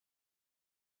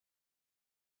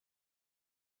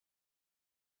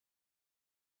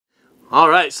All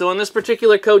right, so in this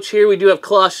particular coach here, we do have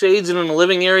cloth shades in the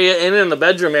living area and in the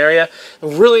bedroom area.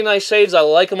 Really nice shades. I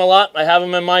like them a lot. I have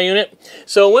them in my unit.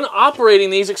 So when operating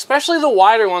these, especially the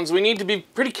wider ones, we need to be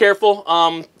pretty careful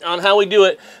on how we do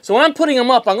it. So when I'm putting them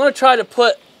up, I'm going to try to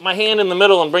put my hand in the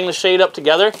middle and bring the shade up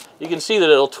together. You can see that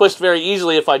it'll twist very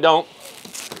easily if I don't.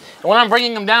 And when I'm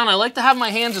bringing them down, I like to have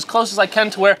my hands as close as I can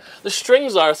to where the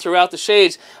strings are throughout the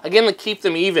shades, again, to keep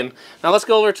them even. Now let's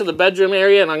go over to the bedroom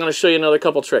area, and I'm going to show you another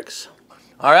couple tricks.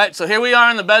 All right, so here we are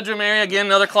in the bedroom area. Again,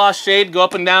 another cloth shade, go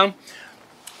up and down.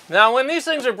 Now, when these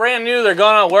things are brand new, they're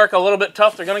going to work a little bit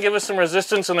tough. They're going to give us some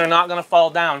resistance, and they're not going to fall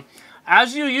down.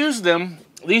 As you use them,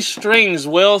 these strings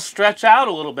will stretch out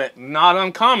a little bit, not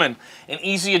uncommon. An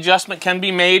easy adjustment can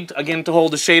be made, again, to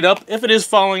hold the shade up if it is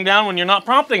falling down when you're not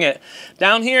prompting it.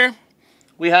 Down here,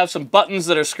 we have some buttons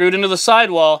that are screwed into the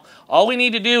sidewall. All we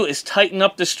need to do is tighten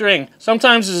up the string.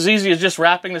 Sometimes it's as easy as just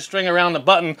wrapping the string around the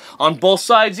button on both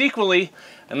sides equally,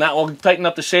 and that will tighten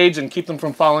up the shades and keep them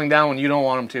from falling down when you don't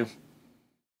want them to.